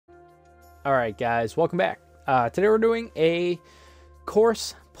Alright guys, welcome back. Today we're doing a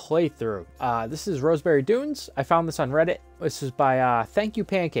course playthrough. This is Rosebury Dunes. I found this on Reddit. This is by Thank You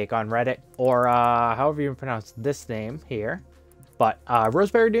Pancake on Reddit, or however you pronounce this name here. But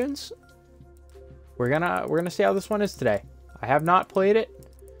Rosebury Dunes, we're gonna see how this one is today. I have not played it,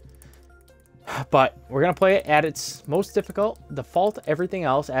 but we're gonna play it at its most difficult, default, everything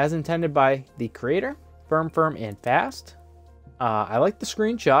else as intended by the creator. Firm, and fast. I like the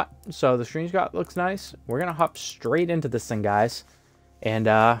screenshot, so the screenshot looks nice. We're gonna hop straight into this thing, guys, and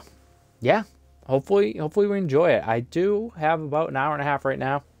yeah, hopefully we enjoy it. I do have about an hour and a half right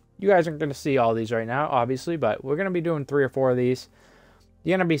now. You guys aren't gonna see all these right now, obviously, but we're gonna be doing 3 or 4 of these.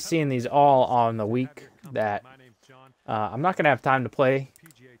 You're gonna be seeing these all on the week that I'm not gonna have time to play,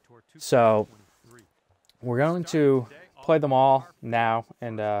 so we're going to play them all now,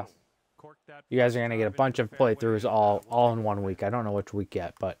 and you guys are going to get a bunch of playthroughs all in 1 week. I don't know which week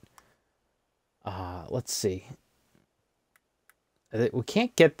yet, but let's see. We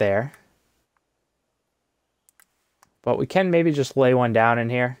can't get there, but we can maybe just lay one down in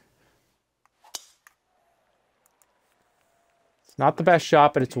here. It's not the best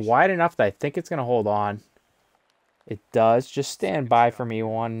shot, but it's wide enough that I think it's going to hold on. It does. Just stand by for me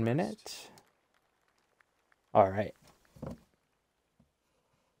 1 minute. All right.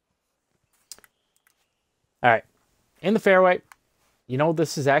 All right, in the fairway. You know,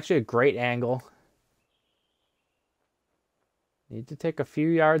 this is actually a great angle. Need to take a few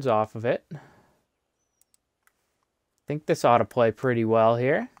yards off of it. I think this ought to play pretty well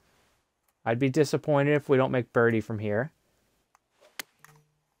here. I'd be disappointed if we don't make birdie from here.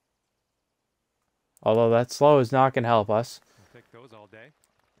 Although that slow is not going to help us. We'll take those all day.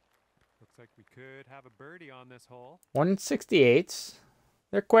 Looks like we could have a birdie on this hole. 168s.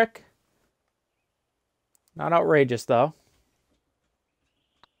 They're quick. Not outrageous, though.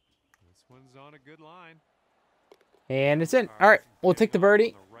 This one's on a good line. And it's in. All right, we'll take the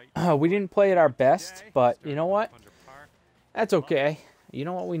birdie. We didn't play at our best, but you know what? That's okay. You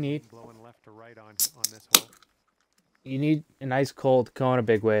know what we need? Blowing left to right on this hole. You need a nice cold Kona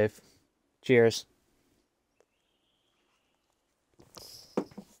big wave. Cheers.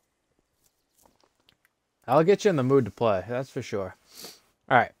 I'll get you in the mood to play, that's for sure.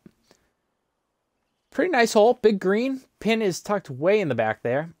 All right. Pretty nice hole, big green. Pin is tucked way in the back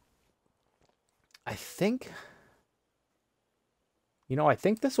there. I think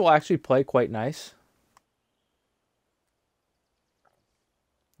this will actually play quite nice.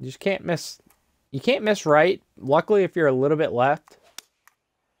 You just can't miss. You can't miss right. Luckily, if you're a little bit left,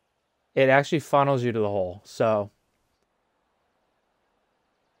 it actually funnels you to the hole. So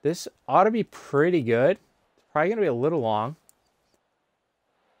this ought to be pretty good. It's probably going to be a little long.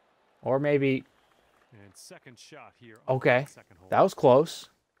 Or maybe... And second shot here. Okay, that was close.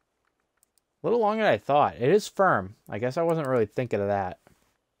 A little longer than I thought. It is firm. I guess I wasn't really thinking of that.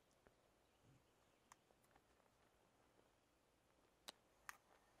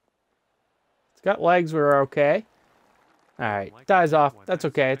 It's got legs. We're okay. All right, dies off. That's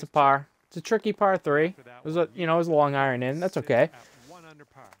okay. It's a par. It's a tricky par 3. It was a, it was a long iron in. That's okay.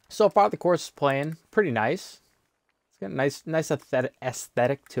 So far, the course is playing pretty nice. It's got a nice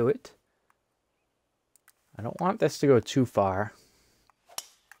aesthetic to it. I don't want this to go too far.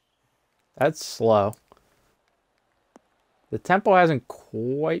 That's slow. The tempo hasn't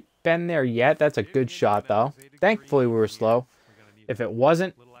quite been there yet. That's a good shot, though. Thankfully, we were slow. If it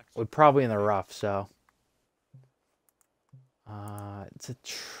wasn't, we're probably in the rough, so. It's a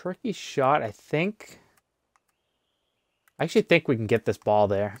tricky shot, I think. I actually think we can get this ball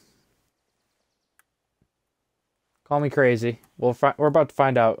there. Call me crazy. We're about to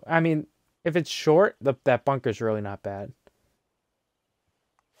find out. I mean... If it's short, that bunker's really not bad.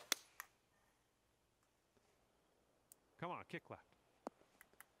 Come on, kick left.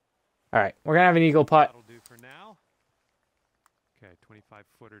 All right, we're going to have an eagle putt. That'll do for now. Okay,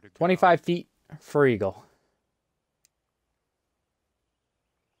 25-footer to go. 25 feet for eagle.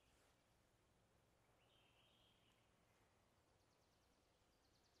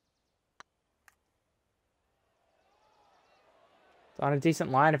 On a decent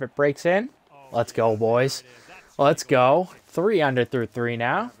line if it breaks in. Let's go, boys. Let's go. 3 under through 3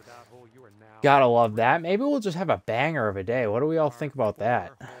 now. Gotta love that. Maybe we'll just have a banger of a day. What do we all think about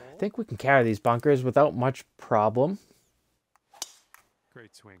that? I think we can carry these bunkers without much problem.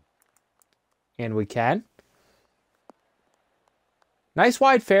 Great swing. And we can. Nice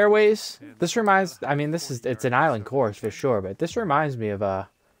wide fairways. This reminds, I mean, it's an island course for sure, but this reminds me of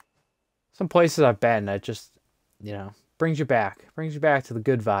some places I've been that just, brings you back to the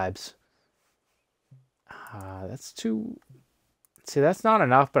good vibes. That's too See, that's not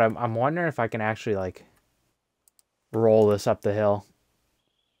enough, but I'm wondering if I can actually, like, roll this up the hill.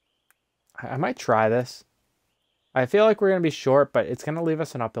 I might try this. I feel like we're going to be short, but it's going to leave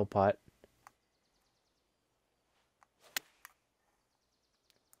us an uphill putt.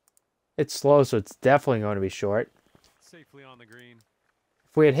 It's slow, so it's definitely going to be short. Safely on the green.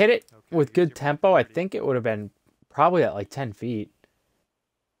 If we had hit it with good tempo, I think it would have been probably at like 10 feet.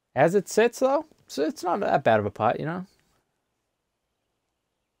 As it sits, though, so it's not that bad of a putt, you know?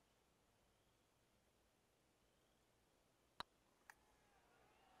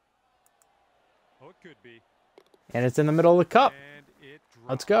 Oh, it could be. And it's in the middle of the cup. And it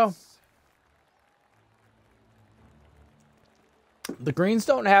Let's go. drops. The greens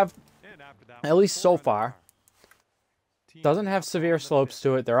don't have, And after that, at least so 4 under far, par. Team doesn't have up severe on the slopes fifth.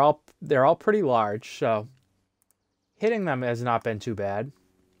 to it. They're all pretty large, so hitting them has not been too bad.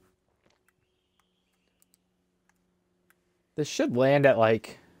 This should land at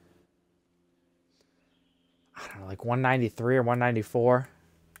like, I don't know, like 193 or 194.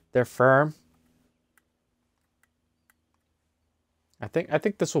 They're firm. I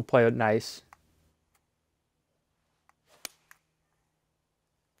think this will play nice.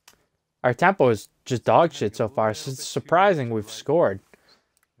 Our tempo is just dog shit so far. So it's surprising we've scored.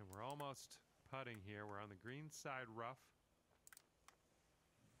 And we're almost putting here. We're on the green side rough.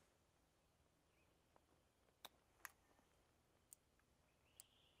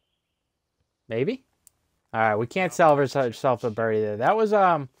 Maybe. All right, we can't salvage ourselves a birdie there. That was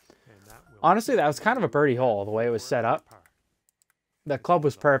And that will honestly, that was kind of a birdie hole the way it was set up. par. The club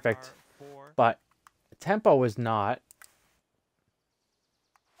was This is a perfect, par 4. but tempo was not.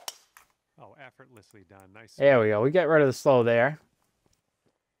 Oh, effortlessly done. Nice. There we go. We get rid of the slow there.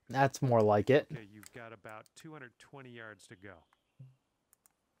 That's more like it. Okay, you've got about 220 yards to go.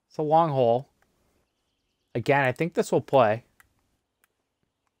 It's a long hole. Again, I think this will play.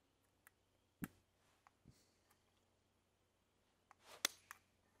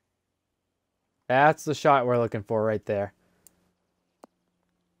 That's the shot we're looking for right there.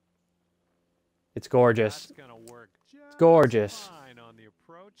 It's gorgeous. That's gonna work just Gorgeous. fine on the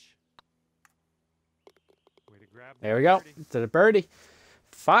approach. Way to grab the There we go. birdie. To the birdie.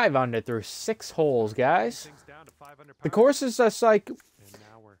 5 under through 6 holes, guys. Things down to 5 under The par. course is just like, And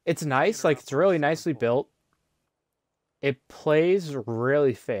now we're it's nice. Like, it's really nicely built. It plays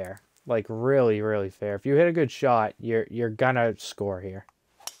really fair. Like, really, really fair. If you hit a good shot, you're gonna score here.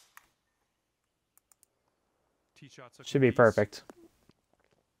 tee shots looking Should be decent. perfect.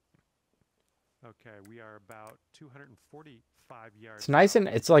 Okay, we are about 245 yards. It's nice and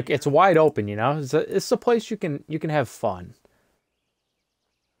out it's from like it's here. wide open, you know. It's a place you can have fun.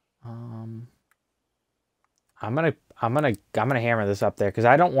 I'm gonna hammer this up there because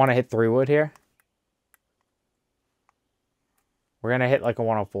I don't want to hit 3-wood here. We're gonna hit like a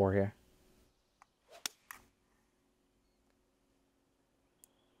 104 here.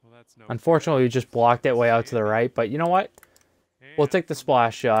 Well, that's no Unfortunately, we just blocked it way out to the right, but you know what? We'll take the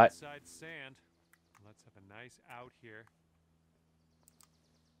splash shot. Inside sand. Let's have a nice out here.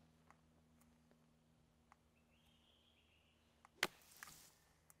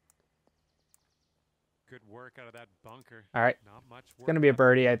 Good work out of that bunker. All right, Not much work it's gonna be a left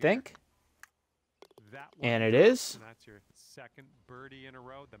birdie, to I do here. think. That one And it drops, is. and that's your second birdie in a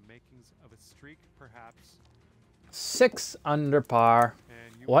row. The makings of a streak, perhaps. 6 under par.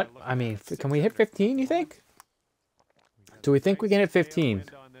 And you What? are looking I at mean, a can we hit 6 under 15? You think? We got Do a we think we can nice hit 15?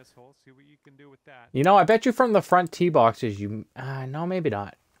 tailwind on this hole. See what you can do with that. You know, I bet you from the front tee boxes, you no, maybe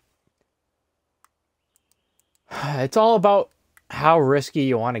not. It's all about how risky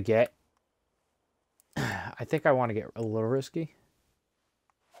you want to get. I think I want to get a little risky.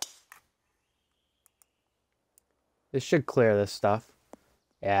 This should clear this stuff.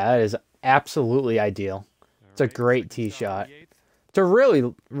 Yeah, that is absolutely ideal. It's a Alright, great second tee shot shot. on the 8th. It's a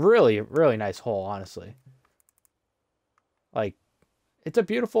really, really, really nice hole, honestly. Like, it's a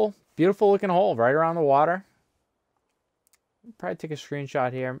beautiful, beautiful looking hole right around the water. Probably take a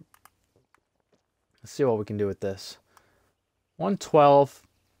screenshot here. Let's see what we can do with this. 112.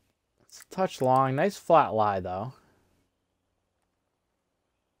 It's a touch long. Nice flat lie, though.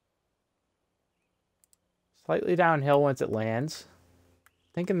 Slightly downhill once it lands.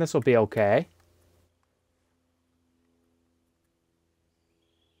 Thinking this will be okay.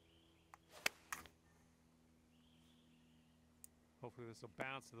 Hopefully this will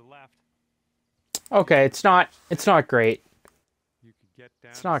bounce to the left. Okay, it's not great. You could get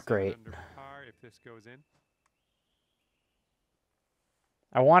down It's to not 7 great. under par if this goes in.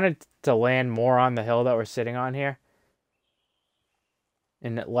 I wanted to land more on the hill that we're sitting on here.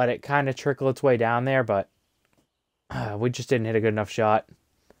 And let it kind of trickle its way down there, but We just didn't hit a good enough shot.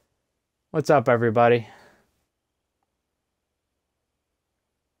 What's up, everybody?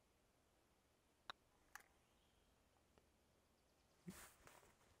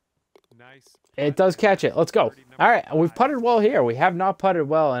 Nice. It does catch it. Let's go. All right, we've putted well here. We have not putted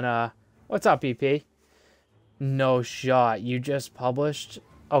well. And what's up, EP? No shot. You just published.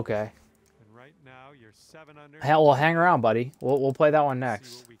 Okay. And right now you're 7 under. Hell, we'll hang around, buddy. We'll play that one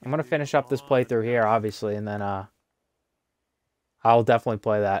next. I'm gonna finish up this playthrough here, obviously, and then I'll definitely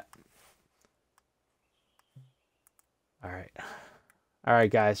play that. All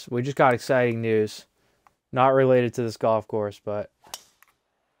right, guys. We just got exciting news, not related to this golf course, but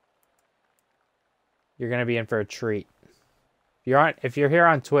you're gonna be in for a treat. If you're here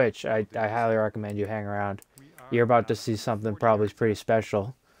on Twitch, I highly recommend you hang around. You're about to see something probably pretty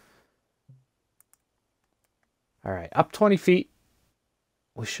special. All right, up 20 feet.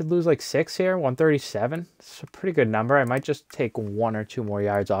 We should lose like 6 here, 137. It's a pretty good number. I might just take 1 or 2 more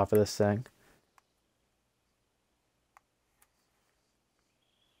yards off of this thing.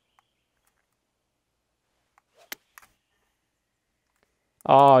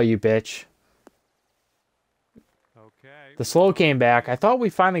 Oh, you bitch. Okay. The slow came back. I thought we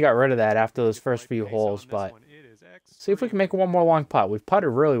finally got rid of that after those first few holes, but see if we can make one more long putt. We've putted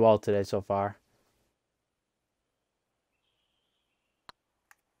really well today so far.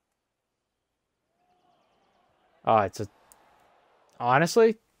 Oh, it's a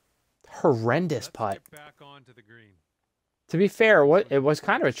honestly horrendous putt. To be fair, it was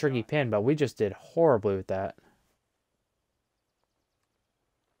kind of a tricky pin, but we just did horribly with that.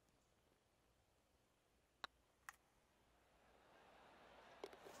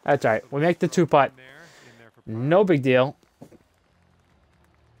 That's all right. We make the 2 putt. No big deal.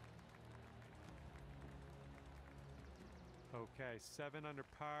 Okay, 7 under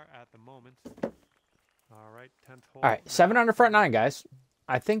par at the moment. All right, 10th hole. All right, 7 under front 9, guys.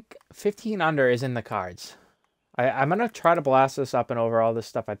 I think 15 under is in the cards. I'm going to try to blast this up and over all this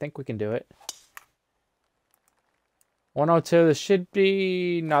stuff. I think we can do it. 102, this should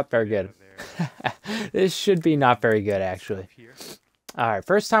be not very good. This should be not very good, actually. All right,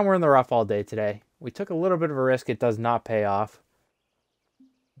 first time we're in the rough all day today. We took a little bit of a risk. It does not pay off.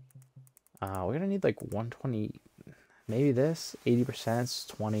 We're going to need like 120, maybe this, 80%,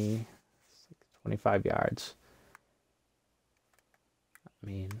 20, 25 yards. I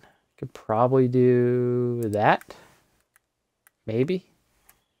mean, could probably do that. Maybe.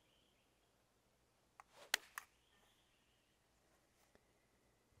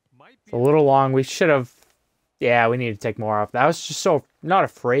 It's a little long. We should have... Yeah, we need to take more off. I was just so not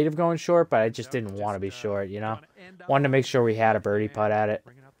afraid of going short, but I just didn't want to be short, you know? Wanted to make sure we had a birdie putt at it.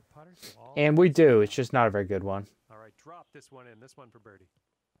 And we do. It's just not a very good one. All right, drop this one in. This one for birdie.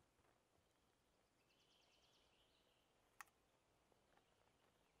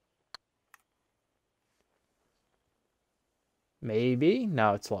 Maybe.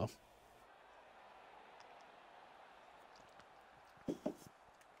 No, it's low. All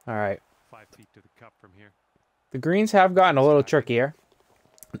right. 5 feet to the cup from here. The greens have gotten a little trickier.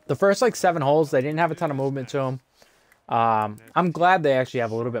 The first like 7 holes, they didn't have a ton of movement to them. I'm glad they actually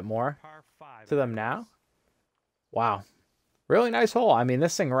have a little bit more to them now. Wow. Really nice hole. I mean,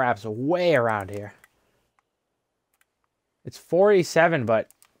 this thing wraps way around here. It's 487, but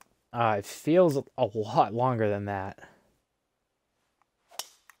it feels a lot longer than that.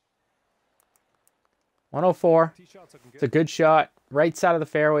 104. It's a good shot. Right side of the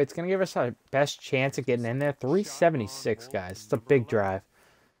fairway. It's going to give us our best chance of getting in there. 376, guys. It's a big drive.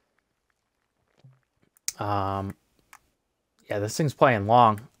 Yeah, this thing's playing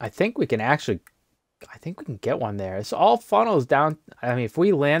long. I think we can get one there. It's all funnels down. I mean, if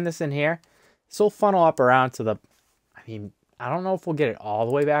we land this in here, this will funnel up around to the... I mean, I don't know if we'll get it all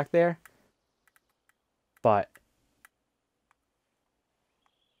the way back there. But...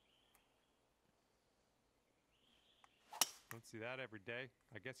 See that every day.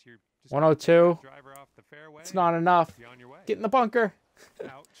 I guess you're just 102. Driver off the fairway. It's not enough. Be on your way. Get in the bunker.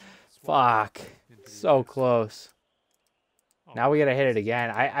 Ouch. Fuck. So close. Now we gotta hit it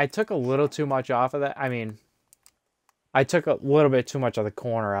again. I took a little too much off of that. I mean, I took a little bit too much of the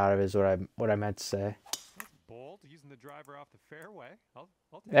corner out of it is what I meant to say. That's bold, using the driver off the fairway. I'll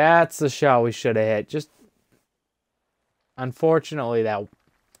take That's the shot we should have hit. Just unfortunately, that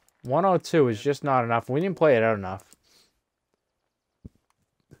 102 is just not enough. We didn't play it out enough.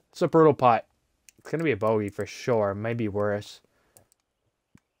 It's a brutal putt. It's going to be a bogey for sure. Maybe worse.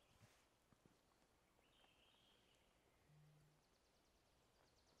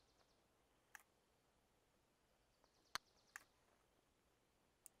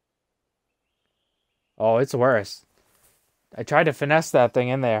 Oh, it's worse. I tried to finesse that thing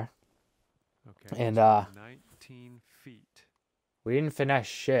in there. Okay. And 19 feet. we didn't finesse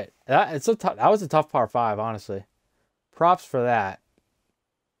shit. That was a tough par 5, honestly. Props for that.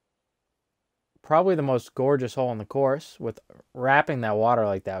 Probably the most gorgeous hole in the course. With wrapping that water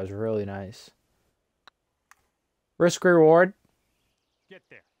like that was really nice. Risk reward. Get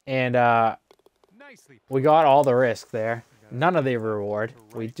there. And Nicely we got all the risk there. None of the reward.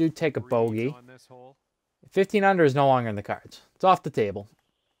 We do take a bogey. on this hole. 15 under is no longer in the cards. It's off the table.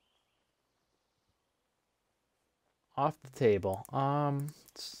 Off the table.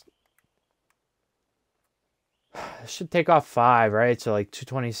 Should take off 5, right? So like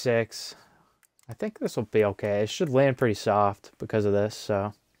 226. I think this will be okay. It should land pretty soft because of this,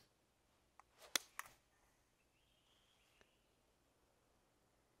 so.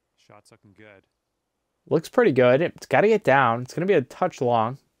 Shot's looking good. Looks pretty good. It's got to get down. It's going to be a touch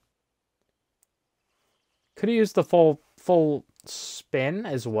long. Could have used the full spin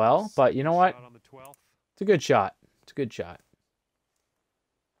as well, but you know what? Shot on the 12th. It's a good shot. It's a good shot.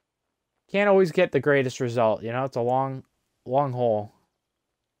 Can't always get the greatest result, you know? It's a long hole.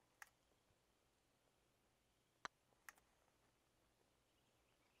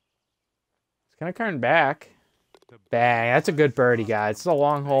 It's going to turn back. Bang. That's a good birdie, guys. It's a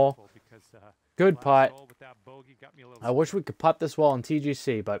long hole. Good putt. I wish we could putt this well in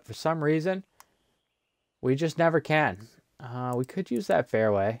TGC, but for some reason, we just never can. We could use that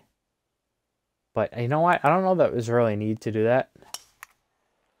fairway. But you know what? I don't know that there's really a need to do that.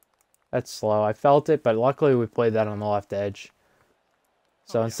 That's slow. I felt it, but luckily we played that on the left edge.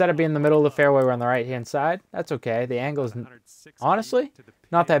 So instead of being in the middle of the fairway, we're on the right-hand side. That's okay. The angle is, honestly,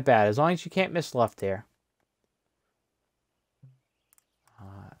 not that bad. As long as you can't miss left here.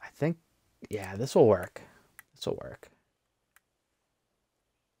 I think, yeah, this will work. This will work.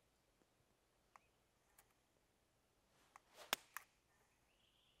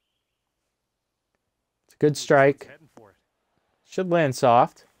 It's a good strike. Should land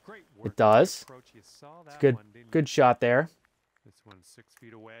soft. It does. It's a good shot there. This one's 6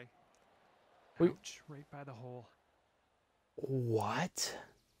 feet away. We- Ouch, right by the hole. What?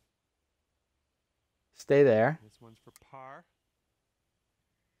 Stay there. This one's for par.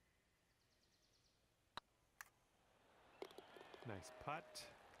 Nice putt.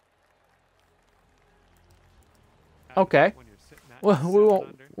 Okay. When you're sitting at Well, we 7 won't.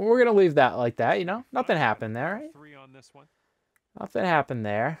 under. We're gonna leave that like that. You know, nothing happened there, right? 3 on this one. Nothing happened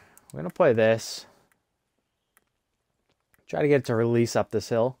there. We're gonna play this. Try to get it to release up this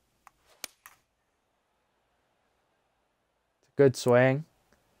hill. It's a good swing.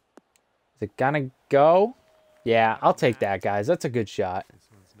 Is it gonna go? Yeah, I'll take that, guys. That's a good shot. This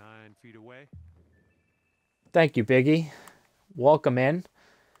one's 9 feet away. Thank you, Biggie. Welcome in.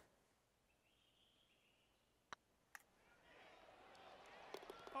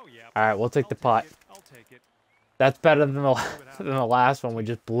 Oh yeah. All right, we'll take the putt. I'll take it. That's better than the last one we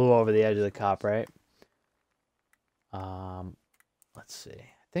just blew over the edge of the cup, right? Let's see.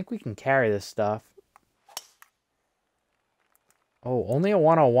 I think we can carry this stuff. Oh, only a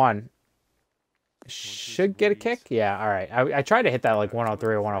 101. Should get a kick? Yeah, all right. I tried to hit that like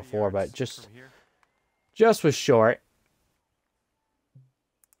 103 or 104, but just was short.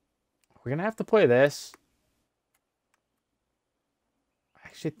 We're going to have to play this. I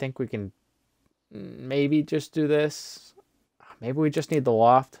actually think we can maybe just do this. Maybe we just need the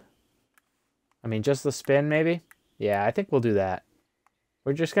loft. I mean, just the spin, maybe? Yeah, I think we'll do that.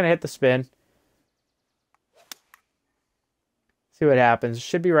 We're just going to hit the spin. See what happens.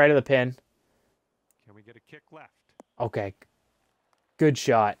 Should be right of the pin. Can we get a kick left? Okay. Good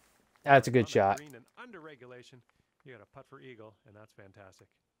shot. That's a good shot. Green and under regulation. You got a putt for eagle, and that's fantastic.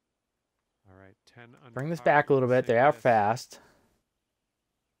 All right, 10 under. Bring this par. back a little bit. They are fast.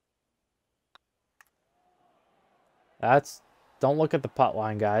 Don't look at the putt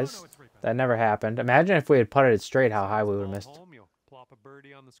line, guys. Oh, no, it's right back. That never happened. Imagine if we had putted it straight, how high we would have missed. Home, you'll plop a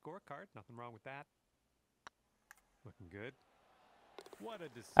birdie on the scorecard. Nothing wrong with that. Looking good. What a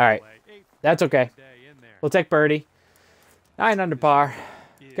display. All right. 8 That's okay. day in there. We'll take birdie. 9 under par.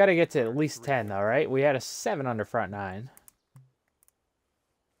 Got to get to at least 10, though, right? We had a 7 under front 9.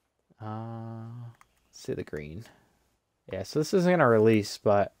 Let's see the green. Yeah, so this isn't going to release,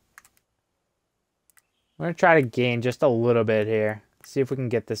 but I'm going to try to gain just a little bit here. See if we can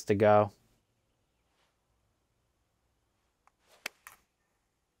get this to go.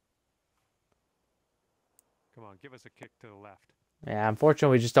 Come on, give us a kick to the left. Yeah,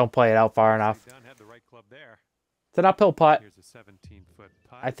 unfortunately, we just don't play it out far enough. Done had the right club there. It's an uphill putt. Here's a 17-foot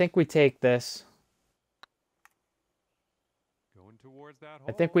putt. I think we take this. Going towards that hole.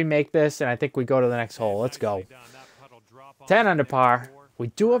 I think we make this, and I think we go to the next hole. Let's go. Nicely done. That putt will drop 10 under par. We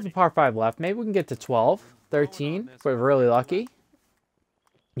do have a par 5 left. Maybe we can get to 12, 13 if we're really lucky.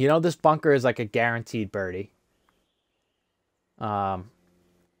 You know, this bunker is like a guaranteed birdie.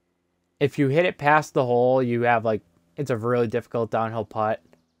 If you hit it past the hole, you have like, it's a really difficult downhill putt.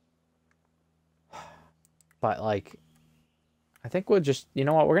 But like, I think we'll just, you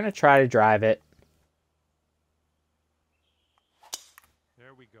know what, we're going to try to drive it.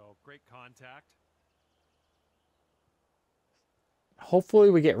 There we go. Great contact. Hopefully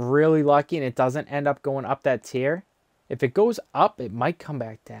we get really lucky and it doesn't end up going up that tier. If it goes up, it might come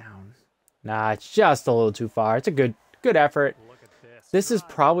back down. Nah, it's just a little too far. It's a good effort. This is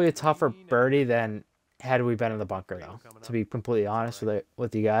probably a tougher birdie than had we been in the bunker, though, to be completely honest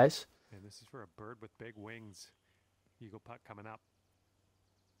with you guys. And this is for a bird with big wings. Eagle putt coming up.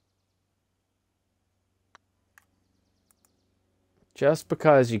 Just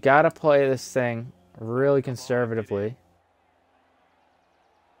because you got to play this thing really conservatively.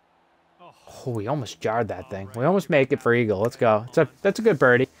 Oh, we almost jarred that thing. We almost make it for eagle. Let's go. That's a good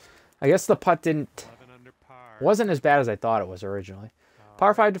birdie. I guess the putt wasn't as bad as I thought it was originally.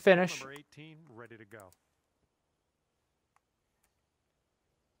 Par 5 to finish. Number 18, ready to go.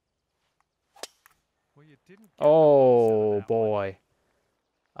 Well, you didn't get Oh, boy.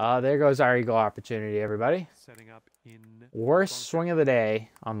 There goes our eagle opportunity, everybody. Setting up in Worst swing of the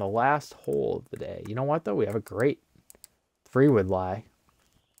day on the last hole of the day. You know what, though? We have a great 3-wood lie.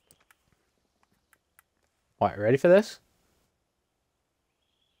 All right, ready for this?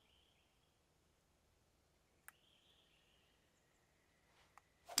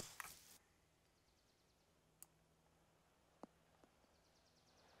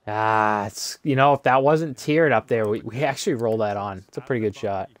 It's, you know, if that wasn't tiered up there, we actually roll that on. It's a pretty good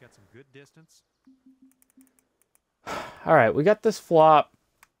shot. You got some good distance. All right, we got this flop.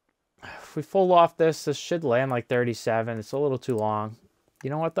 If we fold off this should land like 37. It's a little too long. You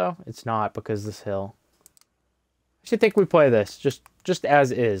know what, though? It's not because this hill. I should think we play this just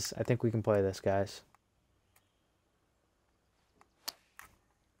as is. I think we can play this, guys.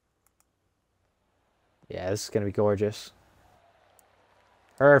 Yeah, this is going to be gorgeous.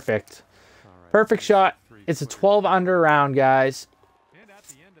 Perfect. Perfect shot. It's a 12 under round, guys.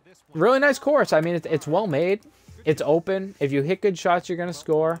 Really nice course. I mean, it's well made. It's open. If you hit good shots, you're going to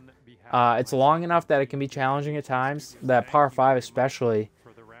score. It's long enough that it can be challenging at times. That par 5 especially.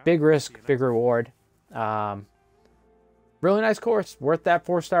 Big risk, big reward. Really nice course. Worth that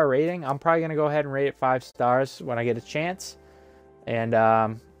 4-star rating. I'm probably going to go ahead and rate it 5 stars when I get a chance. And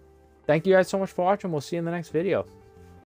thank you guys so much for watching. We'll see you in the next video.